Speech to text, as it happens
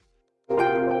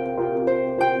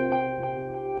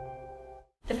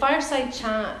fireside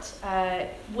chat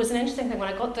was an interesting thing. When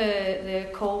I got the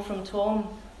call from Tom,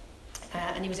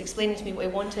 and he was explaining to me what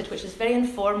he wanted, which is very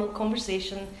informal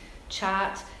conversation,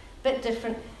 chat, bit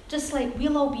different. Just like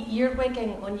we'll all be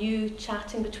earwigging on you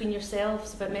chatting between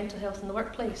yourselves about mental health in the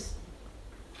workplace.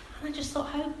 And I just thought,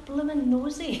 how blooming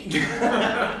nosy.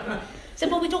 Said,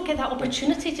 well, we don't get that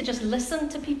opportunity to just listen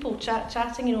to people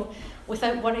chatting,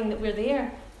 without worrying that we're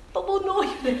there. But we'll know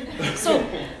you're there. So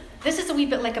this is a wee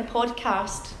bit like a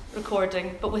podcast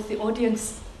recording, but with the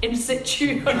audience in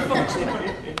situ,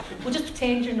 unfortunately. We'll just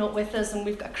pretend you're not with us, and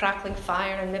we've got a crackling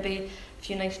fire and maybe a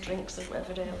few nice drinks or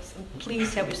whatever else. And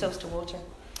please help yourselves to water.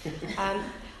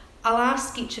 I'll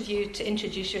ask each of you to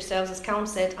introduce yourselves. As Callum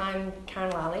said, I'm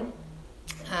Karen Lally.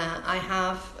 I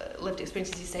have lived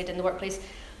experience, as he said, in the workplace,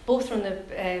 both from the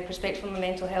perspective of my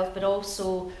mental health, but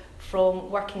also from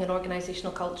working in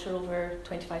organisational culture over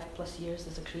 25 plus years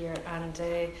as a career, and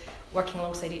working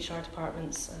alongside HR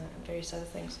departments and various other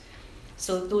things.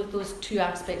 So those two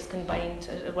aspects combined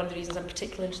are one of the reasons I'm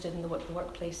particularly interested in the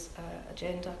workplace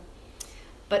agenda.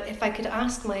 But if I could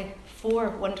ask my four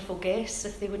wonderful guests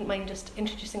if they wouldn't mind just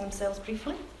introducing themselves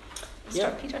briefly.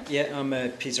 Peter. Yeah,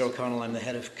 I'm Peter O'Connell. I'm the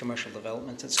head of commercial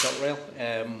development at Scotrail.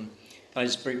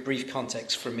 Just brief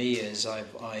context for me is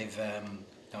I've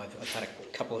had a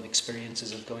couple of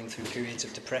experiences of going through periods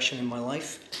of depression in my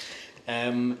life,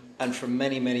 and for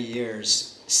many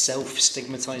years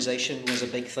self-stigmatization was a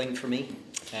big thing for me,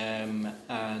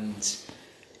 and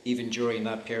even during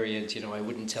that period, I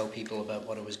wouldn't tell people about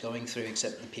what I was going through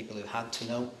except the people who had to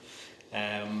know,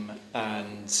 and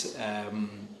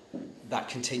that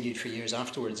continued for years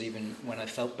afterwards. Even when I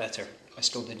felt better, I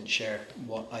still didn't share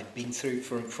what I'd been through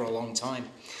for a long time.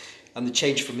 And the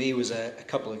change for me was a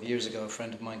couple of years ago. A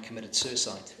friend of mine committed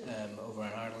suicide over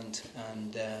in Ireland,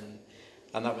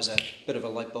 and that was a bit of a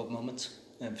light bulb moment.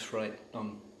 Right,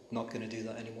 I'm not going to do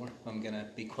that anymore. I'm going to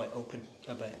be quite open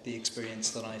about the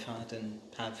experience that I've had and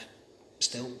have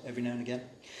still every now and again,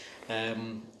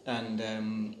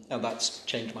 and that's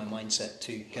changed my mindset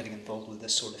to getting involved with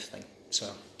this sort of thing. So,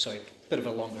 sorry, bit of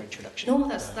a longer introduction. No,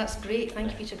 that's great.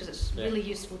 Thank you, Peter, because it's really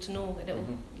useful to know, and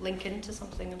it'll link into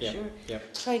something, I'm sure. Yeah.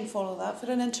 Try and follow that for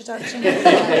an introduction.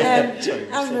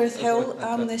 I'm Ruth Hill.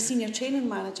 I'm the Senior Training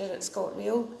Manager at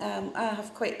Scotrail. I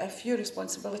have quite a few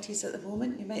responsibilities at the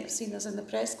moment. You might have seen us in the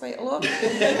press quite a lot.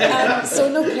 So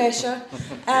no pressure.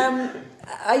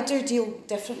 I do deal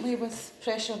differently with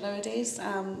pressure nowadays.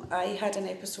 I had an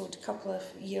episode a couple of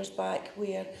years back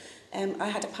where I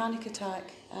had a panic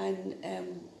attack, and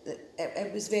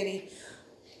it was very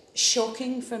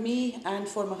shocking for me and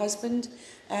for my husband.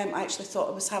 I actually thought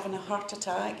I was having a heart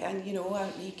attack, and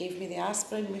he gave me the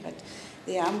aspirin. We had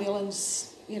the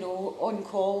ambulance on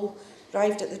call,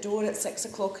 arrived at the door at 6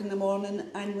 o'clock in the morning,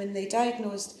 and when they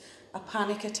diagnosed a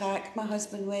panic attack, my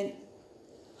husband went,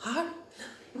 "Heart?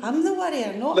 I'm the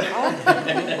worrier, not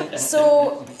her."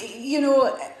 So,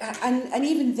 and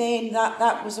even then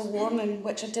that was a warning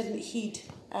which I didn't heed,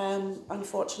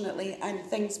 unfortunately, and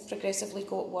things progressively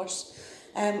got worse.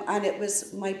 And it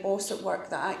was my boss at work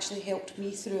that actually helped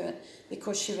me through it,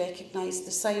 because she recognised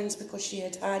the signs, because she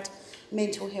had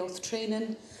mental health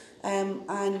training,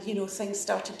 and things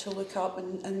started to look up,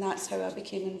 and that's how I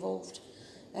became involved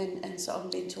in sort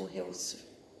of mental health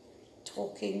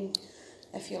talking,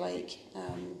 if you like,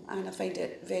 and I find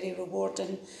it very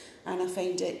rewarding, and I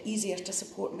find it easier to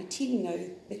support my team now,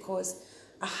 because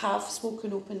I have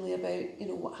spoken openly about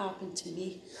what happened to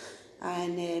me,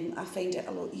 and I find it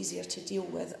a lot easier to deal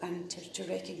with and to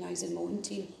recognise in my own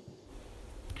team.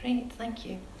 Great, thank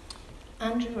you.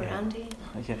 Andrew or Andy?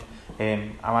 Okay.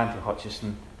 I'm Andrew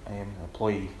Hutchison, an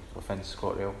employee within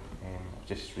Scotrail. I've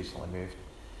just recently moved.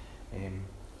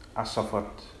 I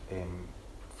suffered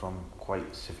from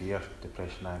quite severe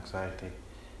depression and anxiety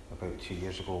about 2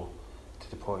 years ago, to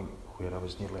the point where I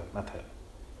was nearly admitted.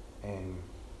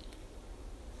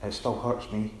 It still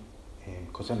hurts me,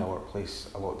 because in the workplace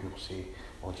a lot of people say,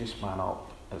 "Oh, just man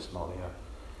up, it's not there."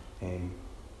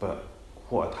 But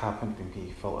what had happened when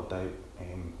me filtered out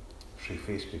through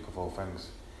Facebook, of all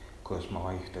things, because my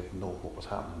wife didn't know what was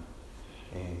happening.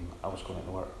 I was going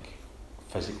to work,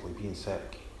 physically being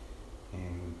sick,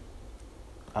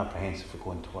 apprehensive for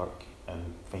going to work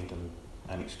and finding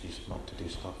an excuse not to do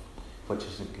stuff, which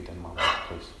isn't good in my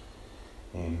workplace.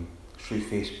 Through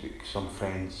Facebook, some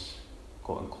friends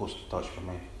got in close touch with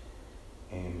me,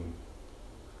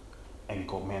 and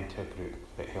got me into a group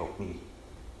that helped me,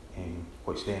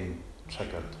 which then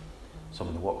triggered some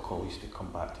of the work colleagues to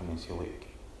come back to me and say, "Look,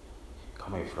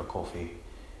 come out for a coffee,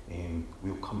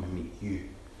 we'll come and meet you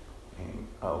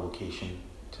at a location."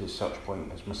 To the such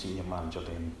point as my senior manager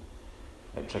then,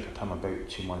 it triggered him about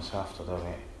 2 months after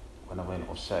that. when I went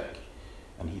off sick,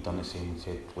 and he done the same and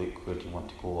said, look, where do you want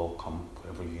to go? I'll come,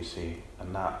 whatever you say.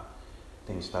 And that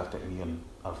then started me on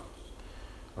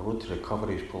a road to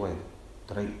recovery is probably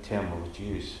the right term I would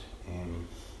use.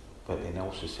 But then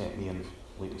also set me in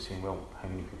like saying, well, how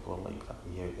many people are like that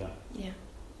out there? Yeah,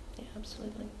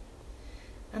 absolutely.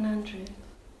 And Andrew?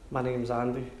 My name's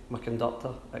Andrew, I'm a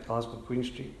conductor at Glasgow Queen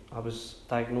Street. I was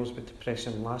diagnosed with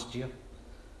depression last year.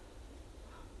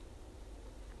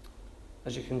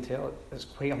 As you can tell, it's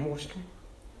quite emotional.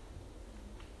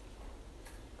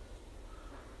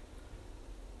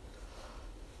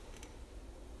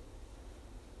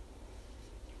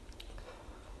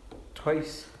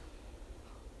 Twice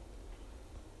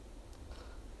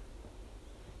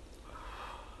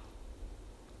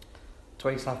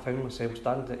I found myself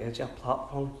standing at the edge of a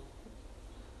platform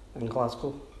in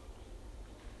Glasgow.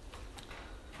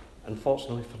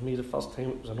 Unfortunately for me, the first time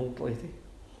it was an old lady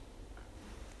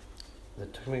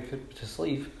that took me to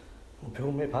sleeve and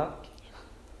pulled me back.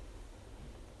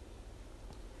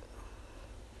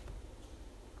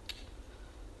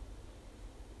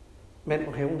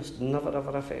 Mental illness never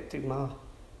ever affected my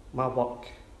work.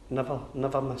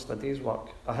 Never missed a day's work.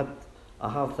 I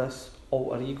have this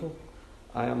alter ego.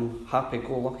 I am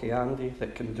happy-go-lucky Andy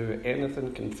that can do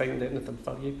anything, can find anything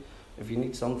for you. If you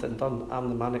need something done, I'm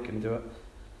the man that can do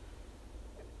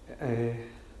it.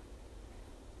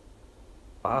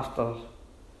 After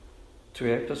 2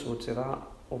 episodes of that,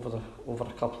 over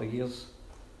a couple of years,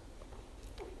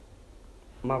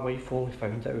 my wife only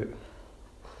found out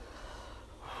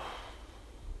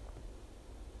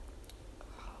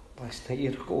less than a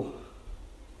year ago.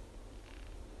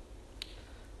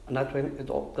 And I'd went to the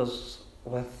doctors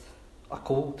with a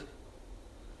cold,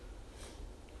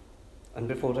 and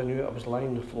before I knew it I was lying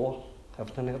on the floor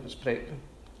having a nervous breakdown.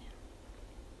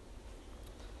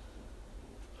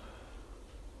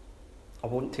 I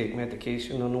won't take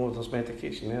medication. I know there's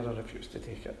medication there, I refuse to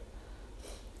take it.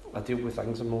 I deal with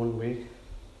things in my own way.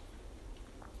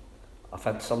 I've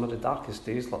had some of the darkest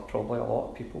days, like probably a lot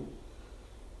of people.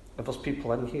 If there's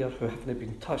people in here who haven't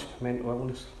been touched with mental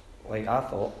illness like I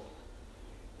thought,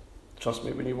 trust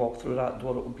me, when you walk through that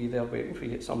door, it will be there waiting for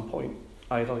you at some point.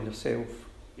 Either yourself,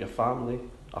 your family,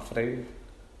 a friend,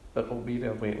 it will be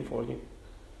there waiting for you.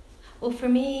 Well, for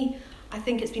me, I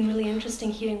think it's been really interesting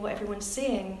hearing what everyone's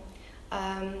saying,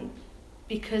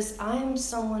 because I'm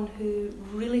someone who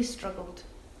really struggled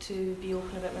to be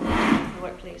open about my mental health in the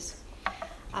workplace.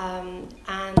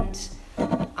 And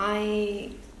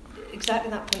I,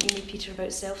 exactly that point you made, Peter,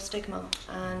 about self-stigma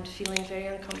and feeling very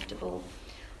uncomfortable.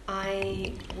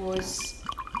 I was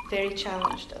very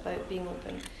challenged about being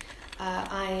open.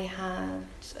 I had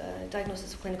a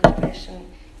diagnosis of clinical depression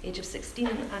age of 16,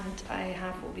 and I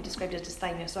have what we described as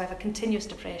dysthymia. So I have a continuous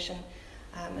depression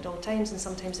at all times, and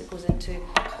sometimes it goes into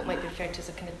what might be referred to as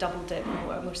a kind of double dip,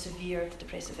 or a more severe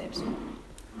depressive episode,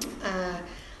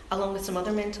 along with some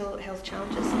other mental health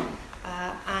challenges.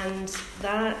 And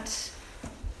that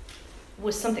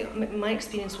was something, my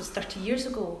experience was 30 years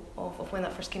ago of when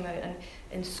that first came out, and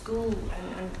in school,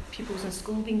 and pupils in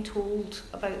school being told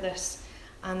about this,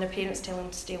 and their parents telling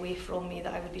them to stay away from me,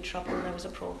 that I would be trouble and I was a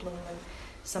problem, and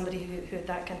somebody who had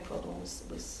that kind of problem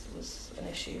was an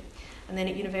issue. And then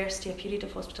at university, a period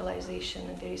of hospitalisation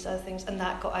and various other things, and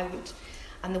that got out.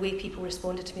 And the way people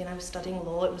responded to me, and I was studying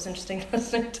law, it was interesting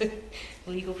listening to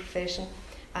the legal profession.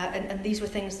 And these were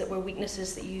things that were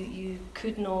weaknesses that you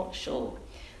could not show.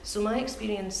 So my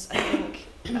experience, I think,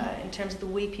 in terms of the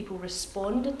way people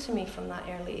responded to me from that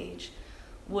early age,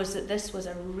 was that this was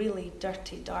a really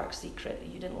dirty, dark secret that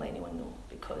you didn't let anyone know,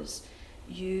 because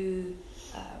you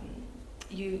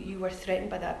were threatened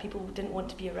by that. People didn't want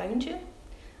to be around you,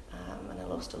 and I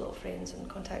lost a lot of friends and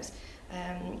contacts.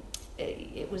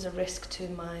 It was a risk to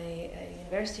my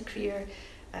university career.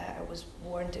 I was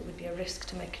warned it would be a risk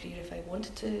to my career if I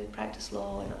wanted to practice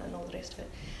law and all the rest of it.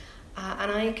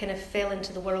 And I kind of fell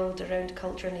into the world around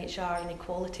culture and HR and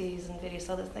equalities and various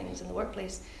other things in the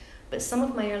workplace. But some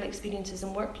of my early experiences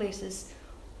in workplaces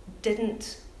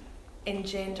didn't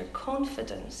engender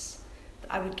confidence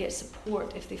that I would get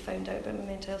support if they found out about my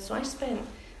mental health. So I spent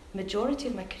the majority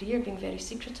of my career being very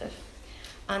secretive.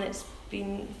 And it's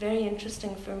been very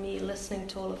interesting for me listening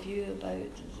to all of you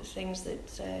about the things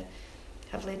that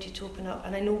have led you to open up.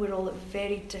 And I know we're all at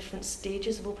very different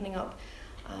stages of opening up.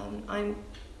 I'm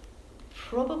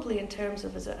probably, in terms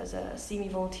of as a CME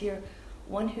volunteer,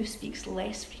 one who speaks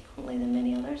less frequently than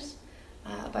many others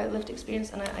about lived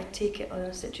experience, and I take it on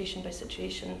a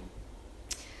situation-by-situation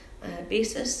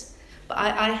basis. But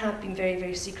I have been very,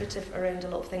 very secretive around a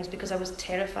lot of things because I was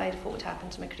terrified of what would happen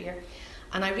to my career.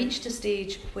 And I reached a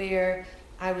stage where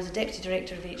I was a deputy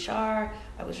director of HR.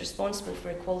 I was responsible for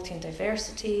equality and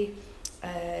diversity,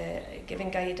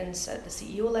 giving guidance at the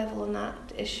CEO level on that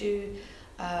issue.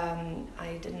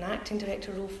 I did an acting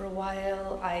director role for a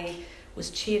while. I was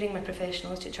chairing my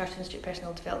professional institute, Chartered Institute of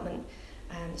Personnel Development,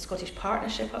 the Scottish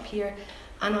Partnership up here.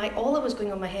 And all that was going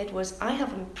on in my head was, I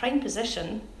have a prime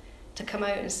position to come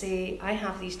out and say, I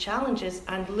have these challenges,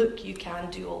 and look, you can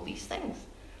do all these things.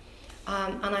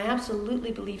 And I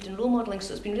absolutely believed in role modelling,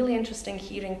 so it's been really interesting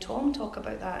hearing Tom talk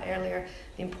about that earlier,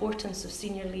 the importance of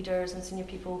senior leaders and senior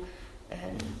people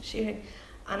sharing.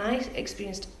 And I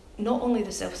experienced not only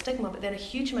the self-stigma, but then a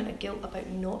huge amount of guilt about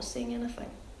not saying anything.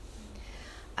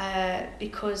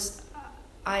 Because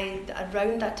I,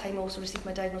 around that time, also received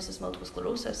my diagnosis of multiple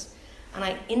sclerosis, and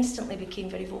I instantly became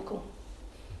very vocal.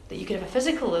 That you could have a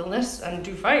physical illness and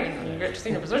do fine, and you get to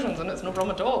senior positions, and it's no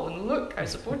problem at all, and look how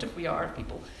supportive we are of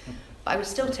people. But I was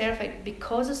still terrified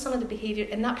because of some of the behaviour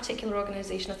in that particular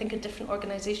organisation. I think a different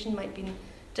organisation might be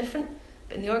different,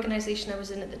 but in the organisation I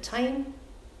was in at the time,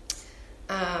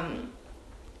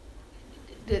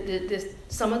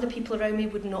 some of the people around me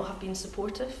would not have been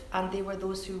supportive, and they were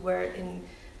those who were in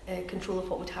control of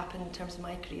what would happen in terms of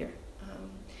my career.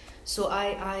 So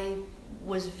I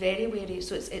was very wary,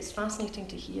 so it's fascinating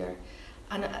to hear.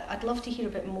 And I'd love to hear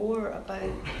a bit more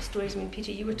about stories. I mean,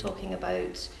 Peter, you were talking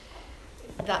about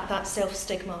that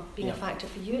self-stigma being a factor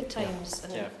for you at times.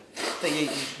 Yeah. But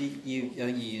you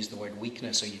used the word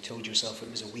weakness, or you told yourself it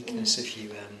was a weakness if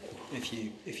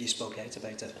you spoke out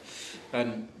about it.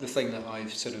 And the thing that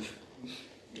I've sort of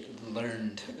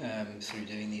learned through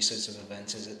doing these sorts of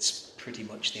events is it's pretty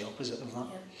much the opposite of that.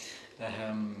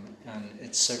 And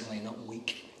it's certainly not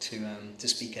weak to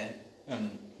speak out,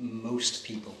 and most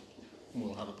people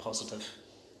will have a positive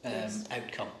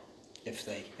outcome if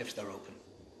they're open.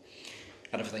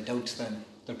 And if they don't, then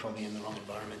they're probably in the wrong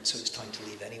environment, so it's time to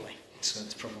leave anyway. So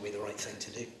it's probably the right thing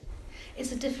to do.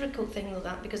 It's a difficult thing though,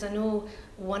 that, because I know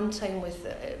one time with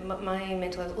my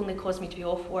mental health only caused me to be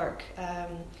off work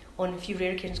on a few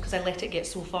rare occasions because I let it get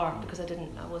so far because I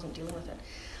wasn't dealing with it.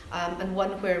 And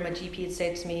one where my GP had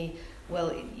said to me,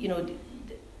 well, you know,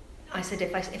 I said,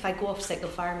 if I go off sick, they'll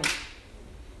fire me.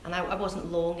 And I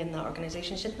wasn't long in that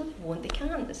organisation. She said, no, they won't, they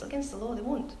can't. It's against the law, they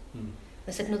won't.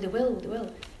 I said, no, they will.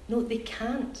 No, they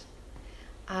can't.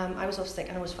 I was off sick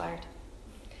and I was fired.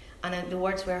 And the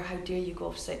words were, how dare you go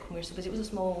off sick when we're so busy? It was a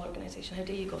small organisation. How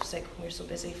dare you go off sick when we're so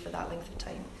busy for that length of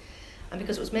time? And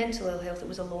because it was mental ill health, it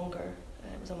was a longer,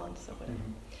 it was a month or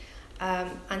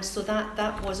whatever. And so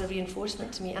that was a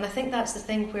reinforcement to me. And I think that's the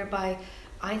thing whereby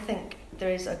I think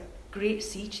there is a great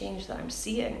sea change that I'm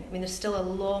seeing. I mean, there's still a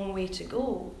long way to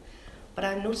go, but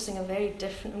I'm noticing a very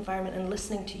different environment, and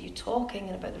listening to you talking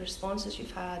and about the responses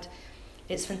you've had,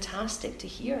 it's fantastic to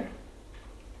hear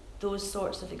those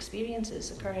sorts of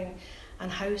experiences occurring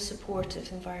and how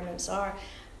supportive environments are.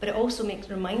 But it also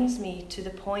reminds me, to the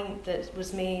point that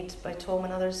was made by Tom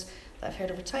and others that I've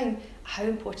heard over time, how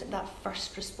important that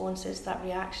first response is, that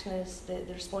reaction is, the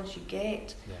response you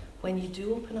get when you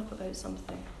do open up about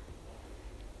something.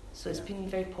 So it's been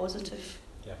very positive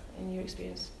in your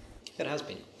experience. It has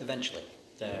been, eventually.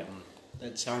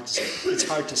 It's hard to see. It's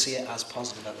hard to see it as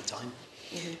positive at the time,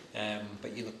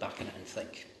 but you look back on it and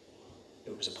think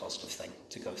it was a positive thing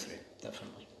to go through,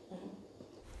 definitely.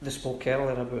 They spoke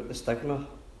earlier about the stigma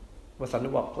within the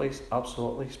workplace,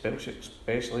 absolutely,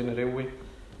 especially in the railway,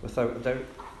 without a doubt.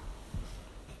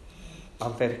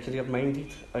 I'm very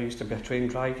career-minded. I used to be a train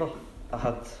driver. I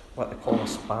had what they call a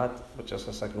SPAD, which is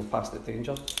a signal past at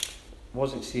danger.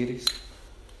 Wasn't serious.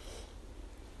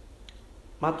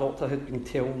 My doctor had been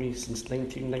telling me since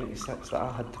 1996 that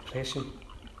I had depression,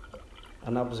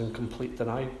 and I was in complete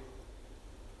denial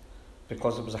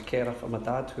because I was a carer for my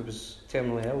dad, who was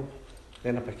terminally ill.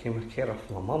 Then I became a carer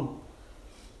for my mum.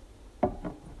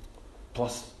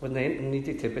 Plus, when the anything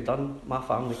needed to be done, my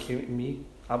family came to me.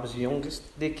 I was the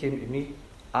youngest. They came to me.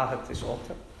 I had to sort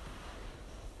it.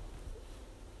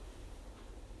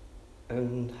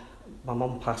 And my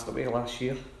mum passed away last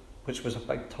year, which was a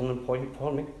big turning point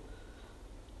for me,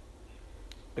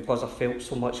 because I felt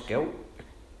so much guilt,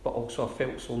 but also I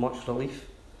felt so much relief,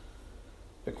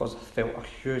 because I felt a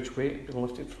huge weight being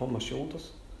lifted from my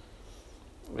shoulders.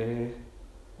 When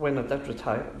I did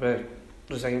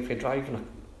resign from driving,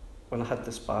 when I had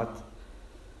this bad,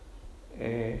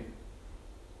 it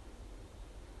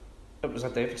was a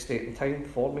devastating time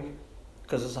for me,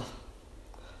 because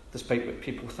despite what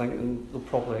people think, and they'll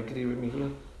probably agree with me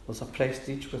here, there's a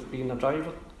prestige with being a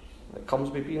driver. It comes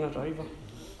with being a driver.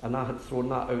 And I had thrown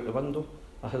that out the window.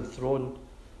 I had thrown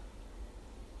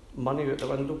money out the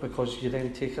window, because you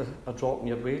then take a drop in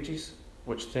your wages,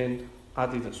 which then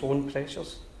added its own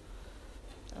pressures.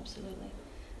 absolutely.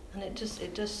 And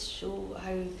it does show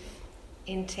how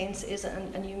intense it is,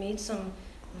 and you made some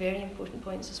very important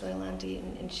points as well, Andy,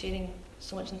 in sharing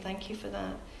so much, and thank you for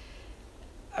that,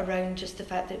 around just the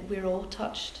fact that we're all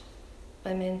touched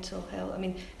by mental health. I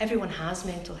mean, everyone has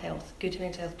mental health, good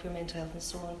mental health, poor mental health, and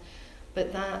so on,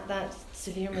 but that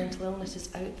severe mental illness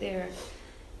is out there,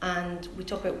 and we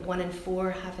talk about 1 in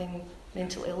 4 having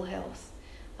mental ill health,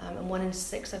 and 1 in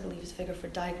 6, I believe, is the figure for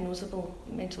diagnosable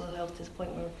mental ill health, to the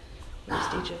point where we're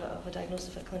at the stage of a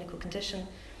diagnosis of a clinical condition.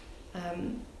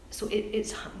 So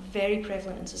it's very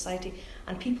prevalent in society,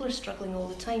 and people are struggling all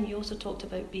the time. You also talked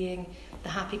about being the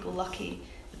happy-go-lucky,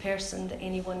 the person that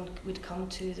anyone would come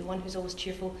to, the one who's always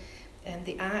cheerful,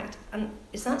 the act. And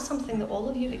is that something that all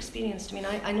of you have experienced? I mean,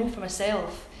 I know for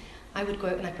myself, I would go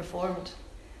out and I performed.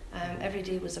 Every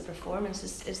day was a performance.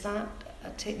 Is that a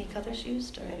technique others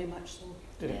used? Or? Very much so.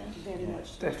 Yeah. Very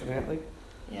much so. Definitely.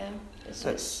 Yeah.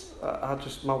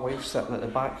 My wife's sitting at the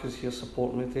back who's here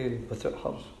supporting me today, and without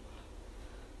her.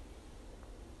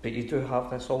 But you do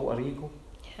have this alter ego.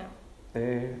 Yeah.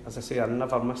 As I say, I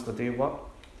never missed a day of work.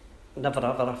 Never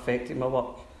ever affected my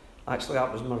work. Actually,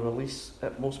 that was my release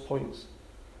at most points,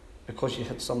 because you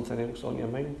had something else on your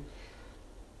mind.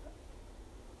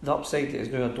 The upside is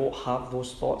now I don't have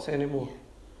those thoughts anymore.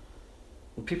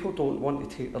 And people don't want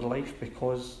to take their life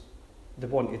because they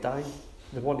want to die.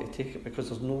 They want to take it because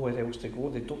there's nowhere else to go.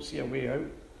 They don't see a way out.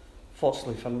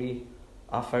 Fortunately for me,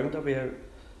 I found a way out.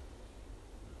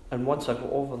 And once I got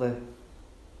over the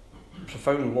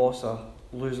profound loss of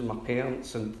losing my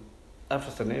parents and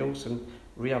everything else and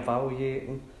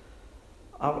reevaluating,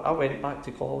 I went back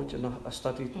to college and I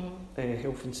studied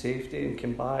health and safety and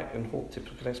came back and hoped to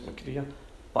progress my career.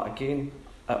 But again,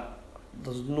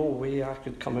 there's no way I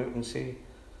could come out and say,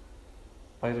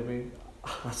 by the way,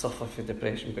 I suffer from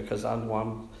depression, because I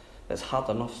know it's hard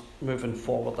enough moving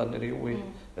forward in the railway,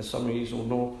 as some of you will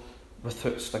know,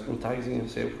 without stigmatising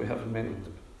yourself with having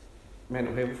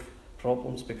mental health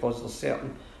problems, because there's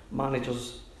certain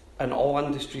managers in all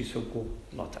industries who go,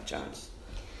 not a chance.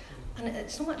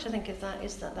 And so much, I think, of that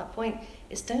is that point.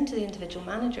 It's down to the individual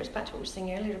managers, back to what we were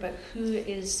saying earlier about who it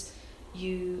is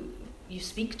you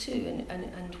speak to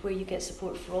and where you get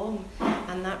support from,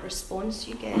 and that response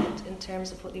you get in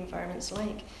terms of what the environment's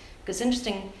like. Because it's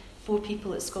interesting, 4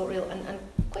 people at Scotrail, and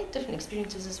quite different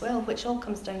experiences as well, which all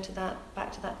comes down to that,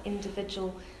 back to that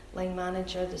individual line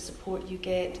manager, the support you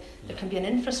get. There can be an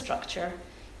infrastructure,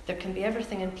 there can be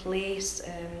everything in place,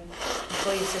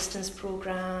 employee assistance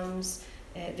programmes,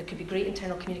 there could be great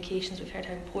internal communications. We've heard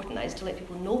how important that is to let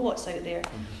people know what's out there.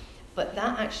 But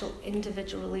that actual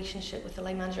individual relationship with the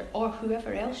line manager, or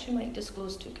whoever else you might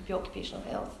disclose to, it could be occupational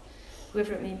health,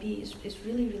 whoever it may be, is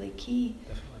really, really key.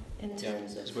 Definitely. In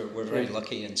terms of we're very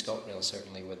lucky in Scotrail,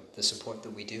 certainly, with the support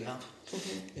that we do have,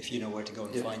 if you know where to go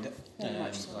and find it.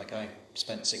 So. Like I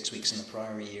spent 6 weeks in the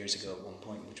Priory years ago at one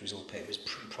point, which was all paid. It was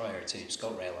prior to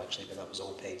Scotrail, actually, but that was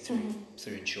all paid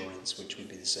through insurance, which would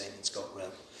be the same in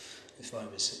Scotrail if I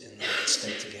was in that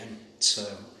state again. So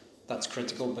that's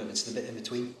critical, but it's the bit in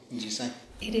between, would you say?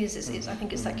 It is. It's I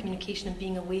think it's that communication and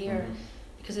being aware,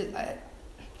 because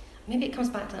maybe it comes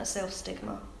back to that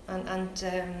self-stigma and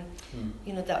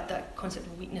you know, that concept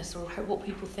of weakness, or what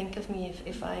people think of me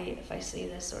if I say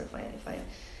this, or if I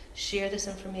share this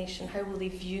information, how will they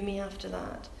view me after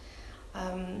that?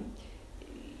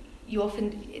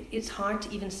 It's hard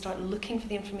to even start looking for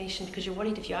the information, because you're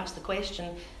worried if you ask the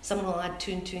question, someone will add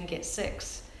 2 and 2 and get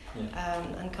 6.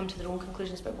 And come to their own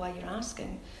conclusions about why you're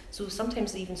asking. So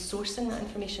sometimes even sourcing that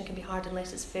information can be hard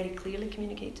unless it's very clearly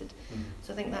communicated.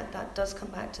 So I think that does come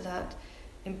back to that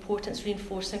importance,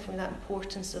 reinforcing from that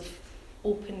importance of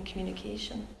open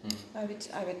communication. I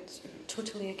would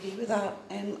totally agree with that.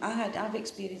 I've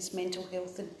experienced mental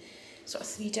health in sort of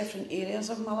 3 different areas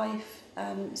of my life.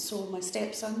 So my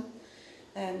stepson,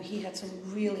 he had some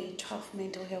really tough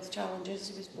mental health challenges.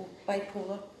 He was both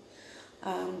bipolar.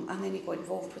 And then he got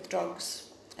involved with drugs.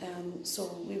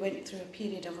 So we went through a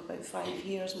period of about 5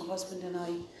 years, my husband and I,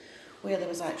 where there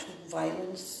was actual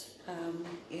violence, and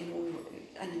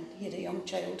he had a young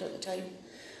child at the time.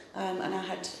 And I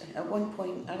had, at one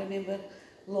point, I remember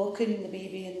locking the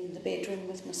baby in the bedroom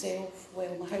with myself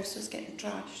while my house was getting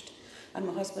trashed and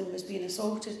my husband was being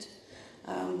assaulted.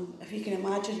 If you can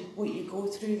imagine what you go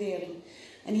through there.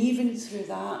 And even through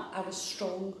that, I was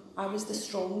strong. I was the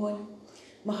strong one.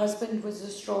 My husband was the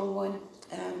strong one.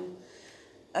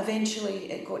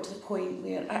 Eventually it got to the point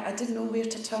where I didn't know where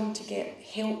to turn to get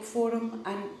help for him,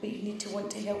 but you need to want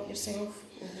to help yourself.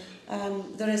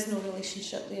 There is no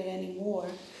relationship there anymore,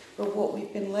 but what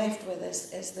we've been left with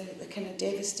is the kind of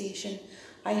devastation.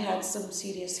 I had some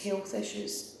serious health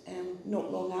issues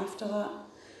not long after that,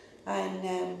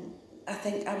 And I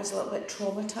think I was a little bit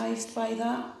traumatised by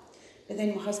that. But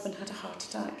then my husband had a heart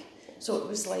attack. So it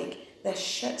was like this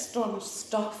shitstorm of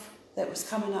stuff that was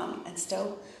coming at me, and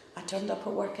still I turned up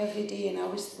at work every day and I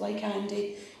was like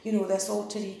Andy, you know, this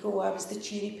alter ego, I was the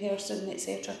cheery person,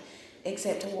 etc.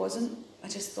 Except I wasn't. I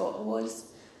just thought I was.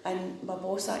 And my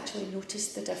boss actually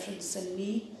noticed the difference in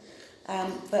me.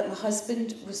 But my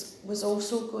husband was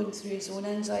also going through his own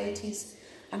anxieties,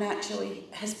 and actually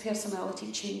his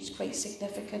personality changed quite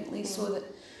significantly, so that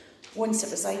once it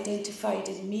was identified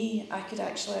in me, I could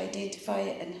actually identify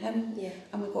it in him,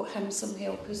 and we got him some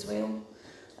help as well.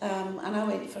 And I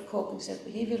went for cognitive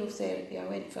behavioural therapy, I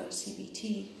went for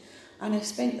CBT, and I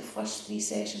spent the first 3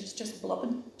 sessions just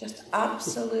blubbing, just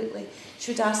absolutely.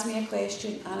 She would ask me a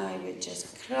question and I would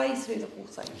just cry through the whole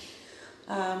thing.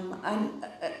 And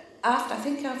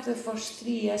after the first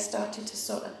 3, I started to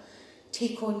sort of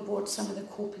take on board some of the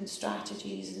coping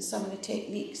strategies and some of the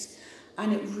techniques,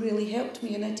 and it really helped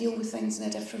me, and I deal with things in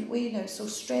a different way now. So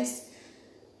stress,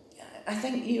 I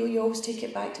think you always take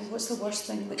it back to what's the worst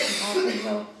thing that can happen.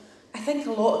 Well, I think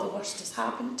a lot of the worst has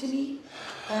happened to me.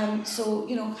 So,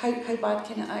 you know, how bad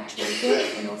can it actually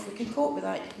get? You know, if we can cope with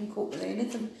that, you can cope with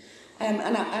anything.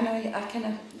 And I kind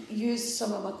of use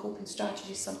some of my coping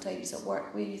strategies sometimes at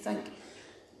work, where you think,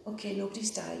 okay,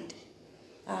 nobody's died.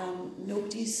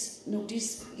 Nobody's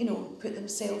you know, put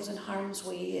themselves in harm's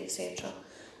way, etc.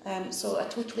 So I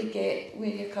totally get where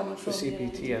you're coming from. The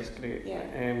CBT is great.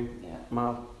 Yeah.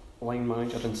 My line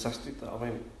manager insisted that I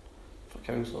went for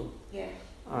counselling. Yeah.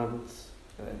 And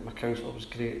my counsellor was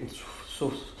great, and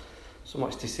so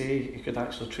much to say, he could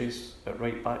actually trace it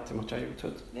right back to my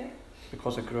childhood. Yeah.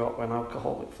 Because I grew up with an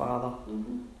alcoholic father.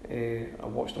 I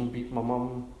watched him beat my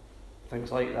mum,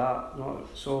 things like that.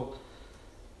 So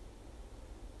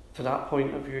for that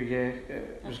point of view,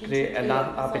 it was great. And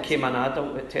I became an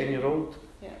adult at 10-year-old.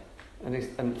 Yeah. And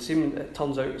it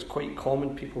turns out it's quite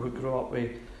common, people who grow up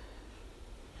with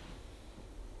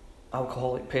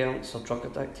alcoholic parents or drug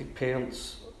addicted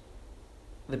parents,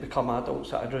 they become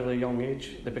adults at a really young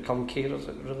age. They become carers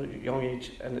at a really young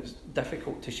age, and it's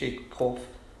difficult to shake off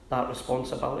that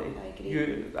responsibility. I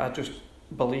agree. I just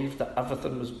believed that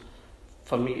everything was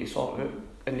for me to sort out,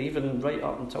 and even right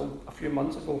up until a few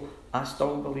months ago, I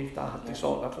still believed I had to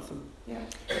sort everything. Yeah.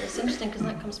 It's interesting because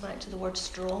that comes back to the word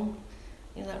strong.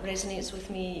 You know, that resonates with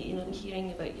me, you know,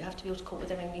 hearing about you have to be able to cope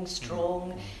with everything, being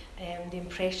strong, the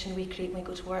impression we create when we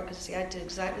go to work. Because I say I did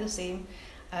exactly the same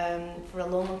for a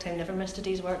long time, never missed a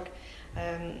day's work.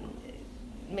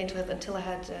 Mental health, until I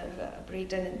had a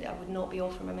breakdown, and I would not be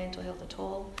off for my mental health at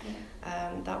all.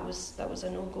 That was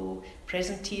a no-go.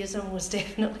 Presenteeism was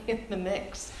definitely in the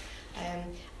mix,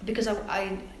 because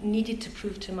I needed to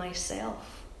prove to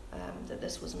myself that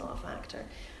this was not a factor.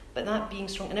 But that being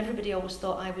strong, and everybody always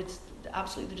thought I was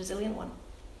absolutely the resilient one.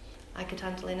 I could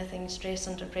handle anything, stress,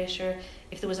 under pressure.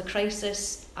 If there was a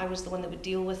crisis, I was the one that would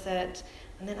deal with it,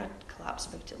 and then I'd collapse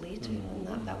about it later,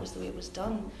 and that was the way it was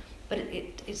done. But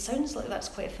it sounds like that's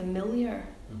quite a familiar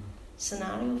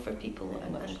scenario for people,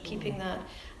 and keeping that.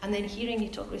 And then hearing you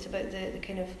talk, Ruth, about the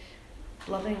kind of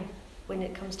blubbing when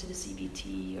it comes to the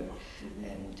CBT, or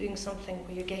doing something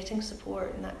where you're getting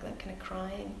support, and that kind of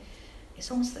crying. It's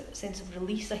almost like a sense of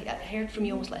release. I heard from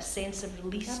you almost like a sense of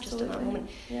release. Absolutely. Just in that moment.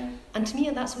 Yeah. And to me,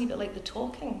 that's a wee bit like the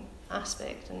talking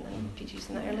aspect, and Pete used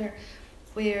that earlier,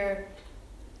 where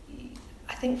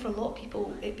I think for a lot of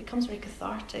people it becomes very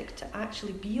cathartic to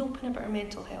actually be open about our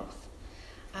mental health,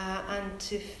 and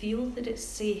to feel that it's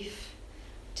safe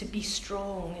to be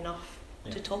strong enough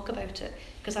to talk about it.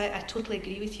 Because I totally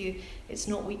agree with you, it's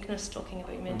not weakness talking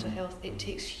about your mental health. It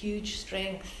takes huge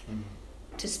strength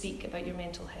to speak about your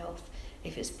mental health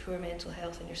if it's poor mental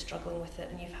health and you're struggling with it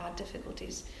and you've had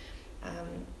difficulties.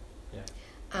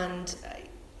 And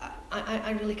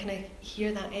I really kind of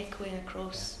hear that echoing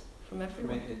across from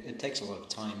everyone. I mean, it takes a lot of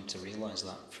time to realise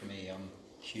that. For me,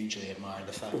 hugely admire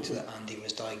the fact that Andy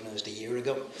was diagnosed a year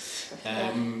ago.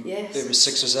 Yes. It was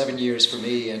 6 or 7 years for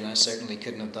me, and I certainly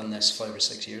couldn't have done this 5 or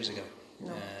 6 years ago. No.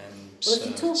 Well, if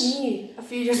you told me a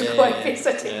few years ago, I guess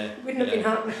it wouldn't have been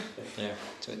happening. Yeah,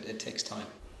 so it takes time.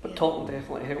 But talking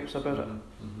definitely helps about it.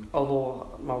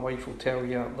 Although my wife will tell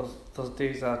you, there's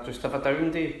days I just have a down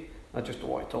day, I just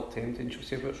don't want to talk to anything. She'll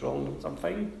say what's wrong, and I'm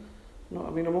fine. No, I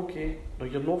mean, I'm okay. No,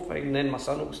 you're not fine. And then my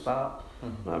son will start. You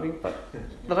know what I mean? But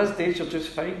there is days you're just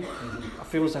fine. I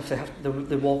feel as if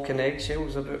they walk in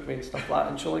eggshells about me and stuff like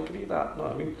that, and she'll agree that. You know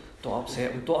what I mean? Don't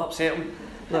upset him.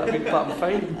 You know what I mean? But I'm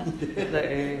fine.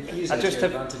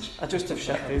 I just have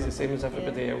shit days the same as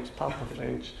everybody else. Pardon my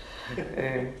French.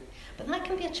 But that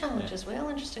can be a challenge as well,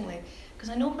 interestingly, because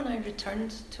I know when I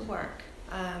returned to work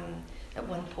at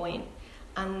one point,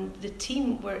 And the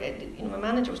team were, my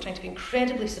manager was trying to be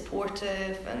incredibly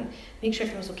supportive and make sure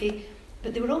everything was okay,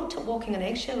 but they were all walking on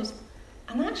eggshells,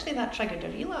 and actually that triggered a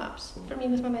relapse for me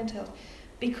with my mental health,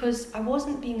 because I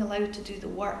wasn't being allowed to do the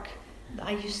work that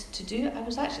I used to do.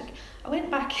 I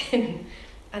went back in,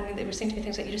 and they were saying to me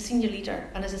things like, you're a senior leader,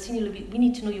 and as a senior leader we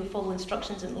need to know you'll follow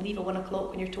instructions and leave at 1 o'clock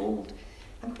when you're told.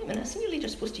 And wait a minute, a senior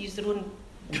leader's supposed to use their own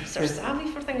sort of savvy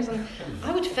for things, and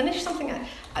I would finish something.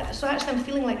 So actually I'm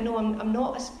feeling like, no, I'm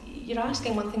not, you're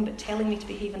asking one thing but telling me to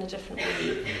behave in a different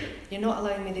way. You're not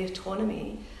allowing me the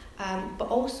autonomy. But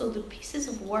also the pieces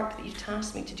of work that you've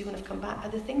tasked me to do when I've come back are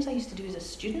the things I used to do as a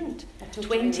student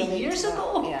 20 years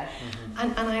ago. Yeah.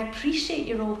 And I appreciate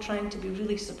you're all trying to be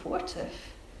really supportive,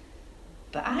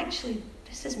 but actually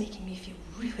this is making me feel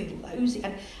really lousy,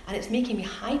 and it's making me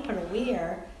hyper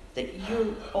aware that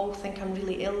you all think I'm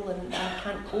really ill and I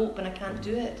can't cope and I can't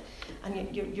do it,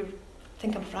 and you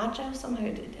think I'm fragile somehow.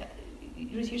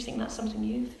 Ruth, you're saying that's something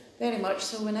you've... Very much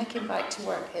so. When I came back to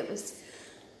work, it was...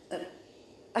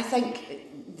 I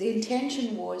think the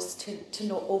intention was to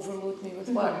not overload me with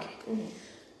work. Mm-hmm.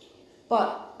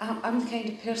 But I'm the kind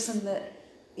of person that,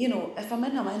 if I'm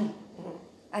in, I'm in. Mm-hmm.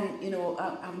 And,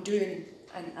 I'm doing,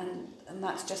 and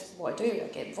that's just what I do. I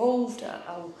get involved,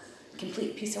 I'll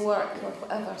complete a piece of work or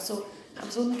whatever. So I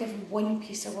was only given one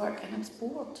piece of work and I was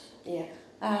bored. Yeah.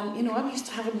 I'm used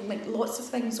to having lots of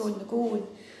things on the go,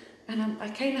 and I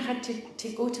kind of had to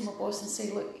go to my boss and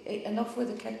say, look, enough with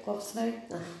the kid gloves now.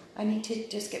 Uh-huh. I need to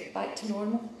just get back to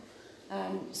normal.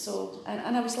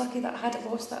 And I was lucky that I had a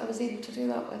boss that I was able to do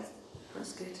that with.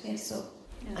 That's good. Yeah, so.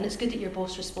 Yeah. And it's good that your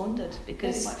boss responded,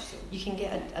 because Very much so. you can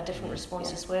get a different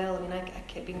response as well. I mean, I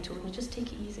kept being told, no, just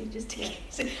take it easy,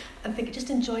 and think,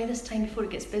 just enjoy this time before it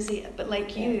gets busy. But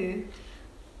like you,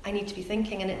 I need to be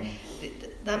thinking, and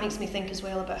that makes me think as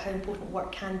well about how important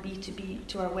work can be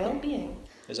to our well-being.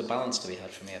 There's a balance to be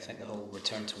had for me. I think the whole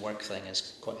return to work thing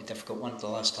is quite a difficult one. The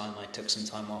last time I took some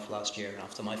time off last year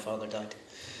after my father died,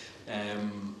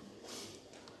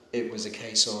 it was a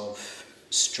case of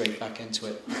straight back into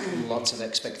it, lots of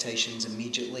expectations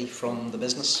immediately from the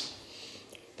business.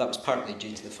 That was partly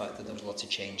due to the fact that there was lots of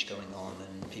change going on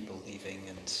and people leaving,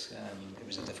 and it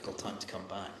was a difficult time to come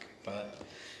back. But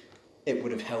it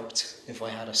would have helped if I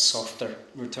had a softer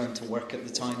return to work at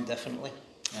the time, definitely.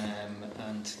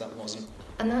 And that wasn't.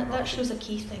 And that shows a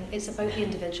key thing. It's about the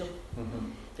individual. Mm-hmm.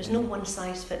 There's no one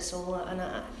size fits all, and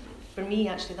for me,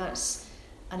 actually, that's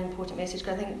an important message.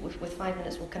 Because I think with 5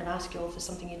 minutes, we'll kind of ask you all if there's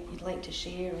something you'd like to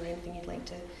share or anything you'd like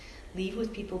to leave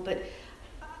with people. But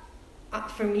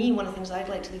for me, one of the things I'd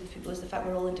like to leave with people is the fact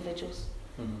we're all individuals,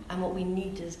 and what we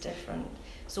need is different.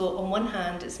 So on one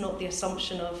hand, it's not the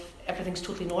assumption of everything's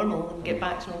totally normal and get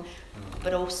back to normal,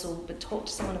 but talk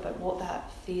to someone about what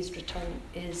that phased return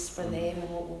is for them and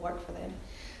what will work for them.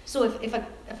 So if I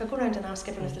go around and ask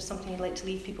everyone if there's something you'd like to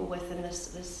leave people with in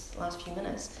this last few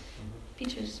minutes,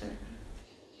 Peter, sir.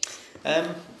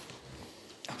 I'm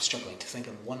struggling to think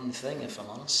of one thing, if I'm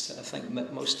honest. I think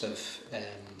most of,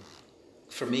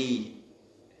 for me,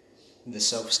 the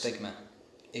self-stigma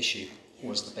issue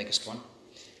was the biggest one.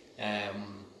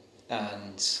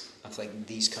 And I think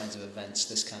these kinds of events,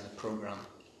 this kind of programme,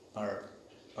 are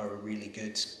a really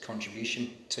good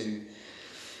contribution to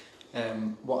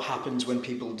what happens when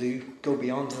people do go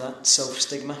beyond that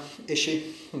self-stigma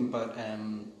issue. But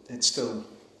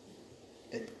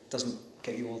it doesn't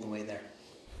get you all the way there.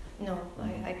 No,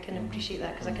 I can appreciate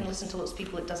that, because I can listen to lots of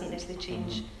people. It doesn't necessarily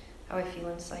change how I feel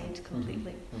inside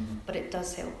completely, but it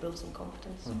does help build some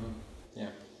confidence. Yeah.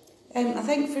 I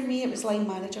think for me it was line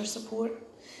manager support.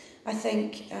 I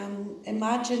think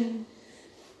imagine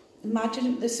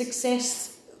the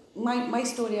success. My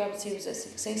story, I would say, was a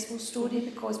successful story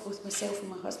because both myself and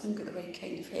my husband got the right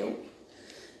kind of help.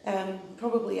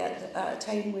 Probably at a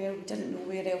time where we didn't know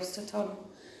where else to turn.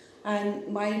 And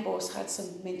my boss had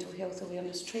some mental health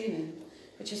awareness training,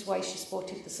 which is why she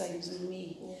spotted the signs in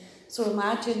me. Yeah. So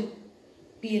imagine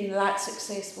being that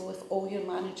successful if all your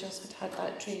managers had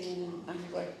that training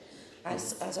and were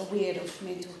as aware of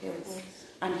mental health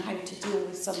and how to deal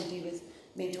with somebody with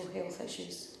mental health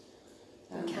issues.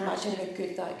 Imagine how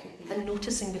good that could be. And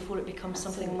noticing before it becomes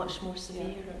something much more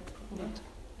severe.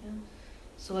 Yeah.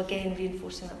 So again,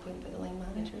 reinforcing that point about the line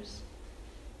managers.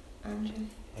 Andrew?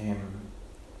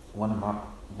 One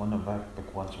of my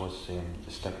big ones was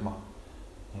the stigma.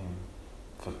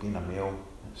 For being a male,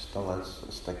 it still is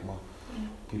a stigma. Yeah.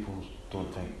 People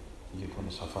don't think you're going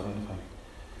to suffer anything.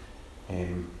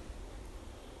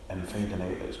 And finding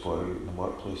out it's got out in the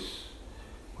workplace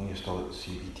when you're still at the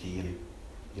CBT and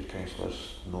your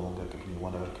counsellor's no longer giving you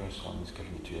 1 hour counselling, he's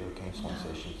giving you 2 hour counselling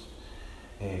sessions.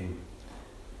 And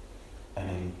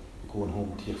then going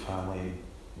home to your family and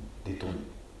they don't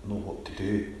know what to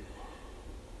do,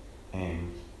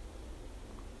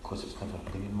 because it's never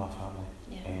been in my family.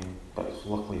 Yeah. But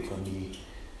luckily for me,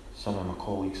 some of my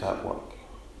colleagues at work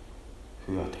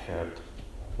who I'd heard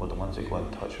were the ones that got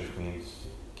in touch with me and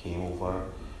came over,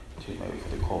 took me out for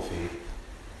the coffee,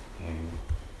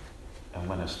 and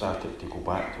when I started to go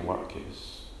back to work, it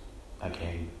was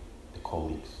again the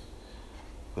colleagues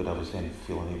where I was then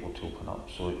feeling able to open up.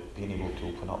 So being able to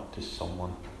open up to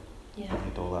someone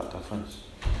made all that difference.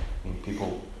 I mean,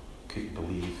 people couldn't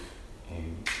believe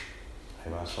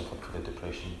how I suffered for the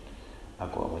depression. I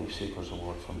got a Lifesavers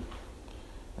Award from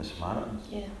the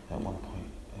Samaritans at one point,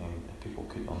 and people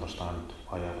couldn't understand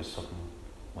why I was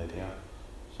suddenly there.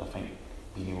 So I think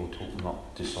being able to open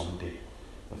up to somebody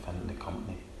within the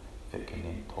company that can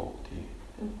then talk to you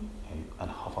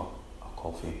and have a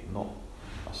coffee, not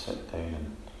a sit down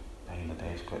and behind the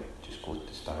desk, but just go to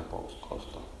Starbucks,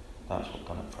 Costa. That's what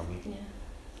done it for me. Yeah.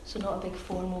 So not a big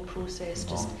formal process,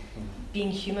 No. just being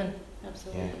human.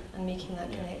 Absolutely. And making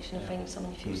that connection and finding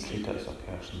someone you feel You safe. treat it as a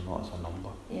person, not as a number.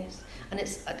 Yes, and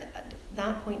it's at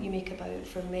that point you make about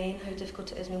for men how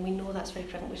difficult it is. I mean, we know that's very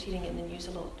prevalent. We're hearing it in the news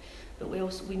a lot, but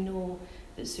we know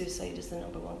that suicide is the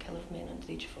 #1 killer of men under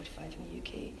the age of 45 in the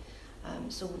UK.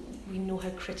 So we know how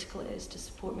critical it is to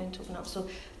support men to open up. So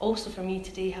also for me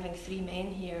today, having 3 men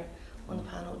here on the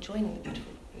panel joining the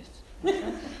beautiful Ruth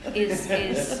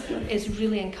is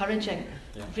really encouraging.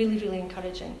 Yeah. Really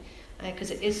encouraging.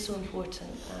 Because it is so important,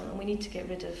 and we need to get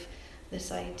rid of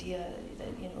this idea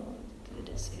that that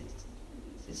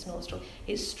it's not strong.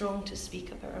 It's strong to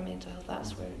speak about our mental health.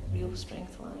 That's where real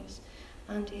strength lies.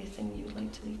 Andy, anything you would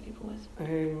like to leave people with?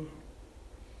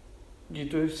 You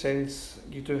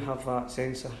do have that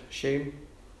sense of shame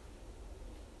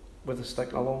with the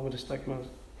stigma, along with the stigma.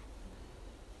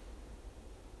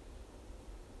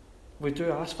 We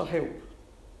do ask for help.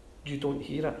 You don't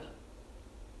hear it,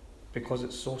 because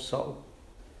it's so subtle.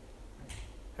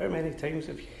 How many times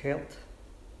have you heard,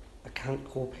 I can't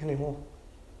cope anymore,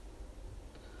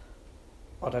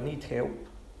 or I need help?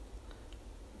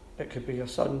 It could be your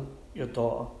son, your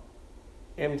daughter,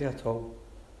 anybody at all.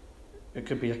 It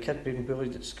could be a kid being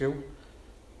bullied at school.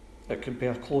 It could be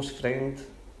a close friend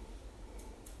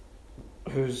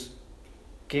who's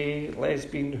gay,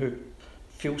 lesbian, who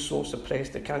feels so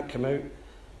suppressed they can't come out.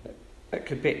 It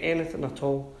could be anything at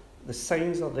all. The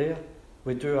signs are there,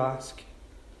 we do ask,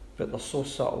 but they're so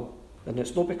subtle. And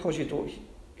it's not because you don't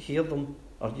hear them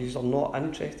or you are not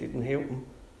interested in helping,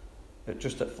 it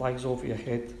flies over your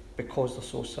head because they're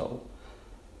so subtle.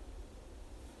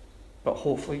 But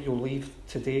hopefully you'll leave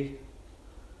today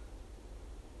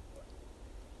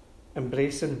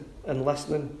embracing and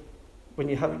listening. When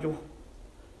you have,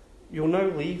 you'll now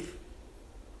leave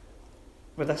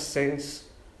with this sense.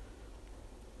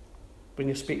 When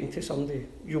you're speaking to somebody,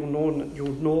 you'll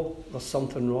know there's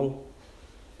something wrong,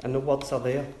 and the words are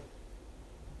there.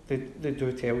 They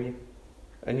do tell you,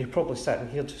 and you're probably sitting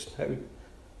here just now.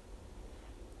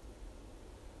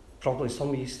 Probably some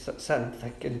of you sitting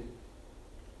thinking,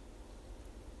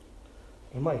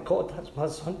 "Oh my God, that's my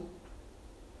son,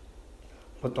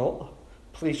 my daughter.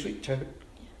 Please reach out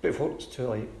before it's too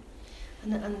late."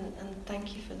 And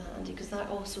thank you for that, Andy, because that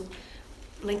also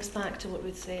links back to what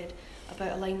Ruth said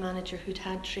about a line manager who'd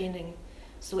had training,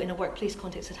 so in a workplace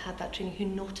context had that training, who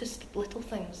noticed little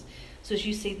things. So as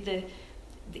you say, the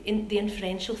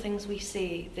inferential things we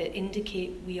say that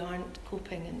indicate we aren't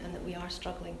coping and that we are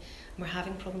struggling and we're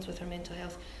having problems with our mental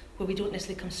health, where we don't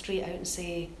necessarily come straight out and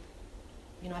say,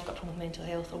 I've got a problem with mental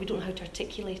health, or we don't know how to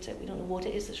articulate it, we don't know what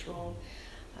it is that's wrong.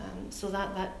 So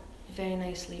that very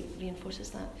nicely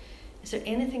reinforces that. Is there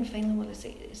anything finally I want to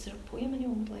say? Is there a poem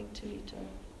anyone would like to read?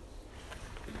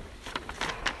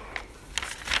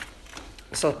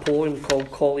 It's a poem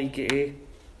called Colleague A.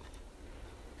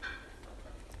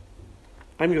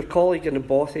 I'm your colleague in the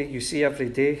bothy you see every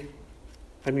day.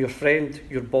 I'm your friend,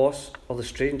 your boss, or the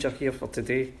stranger here for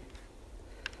today.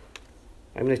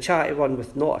 I'm the chatty one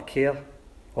with not a care,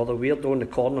 or the weirdo in the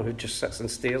corner who just sits and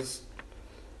stares.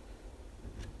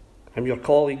 I'm your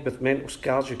colleague with mental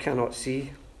scars you cannot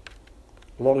see,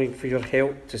 longing for your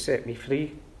help to set me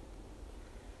free.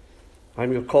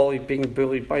 I'm your colleague being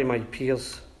bullied by my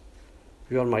peers.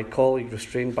 You are my colleague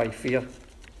restrained by fear.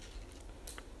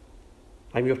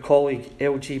 I'm your colleague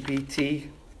LGBT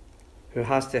who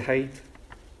has to hide,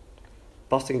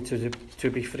 busting to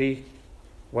be free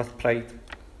with pride.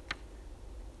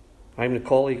 I'm the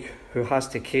colleague who has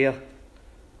to care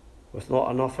with not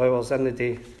enough hours in the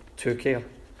day to care.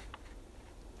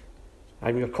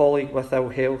 I'm your colleague with ill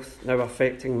health now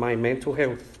affecting my mental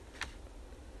health.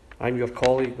 I'm your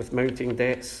colleague with mounting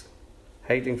debts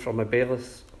hiding from a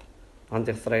bailiff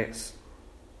under threats.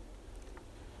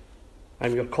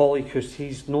 I'm your colleague who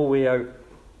sees no way out,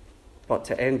 but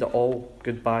to end it all,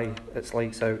 goodbye, it's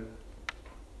lights out.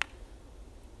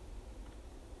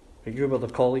 But you were the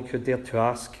colleague who dared to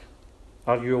ask,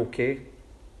 are you okay?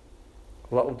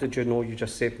 Little did you know you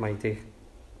just saved my day.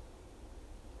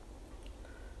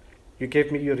 You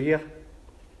gave me your ear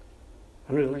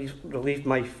and relieved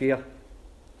my fear.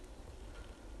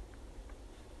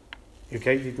 You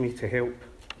guided me to help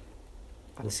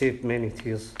and saved many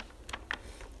tears.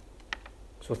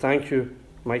 So thank you,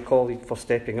 my colleague, for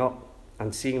stepping up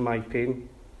and seeing my pain.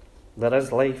 There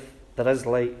is life, there is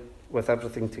light, with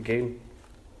everything to gain.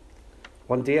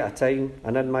 One day at a time,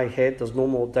 and in my head there's no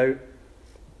more doubt,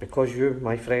 because you,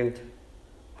 my friend,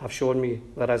 have shown me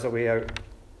there is a way out.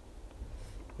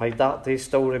 My dark days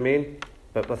still remain,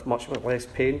 but with much less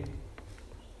pain.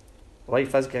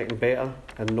 Life is getting better,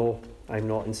 and no, I'm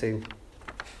not insane.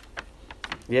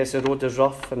 Yes, the road is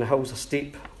rough and the hills are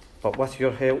steep, but with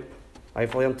your help,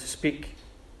 I've learned to speak.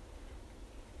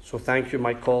 So thank you,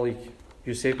 my colleague,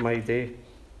 you saved my day.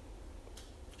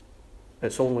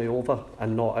 It's only over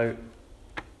and not out.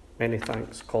 Many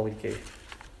thanks, colleague A.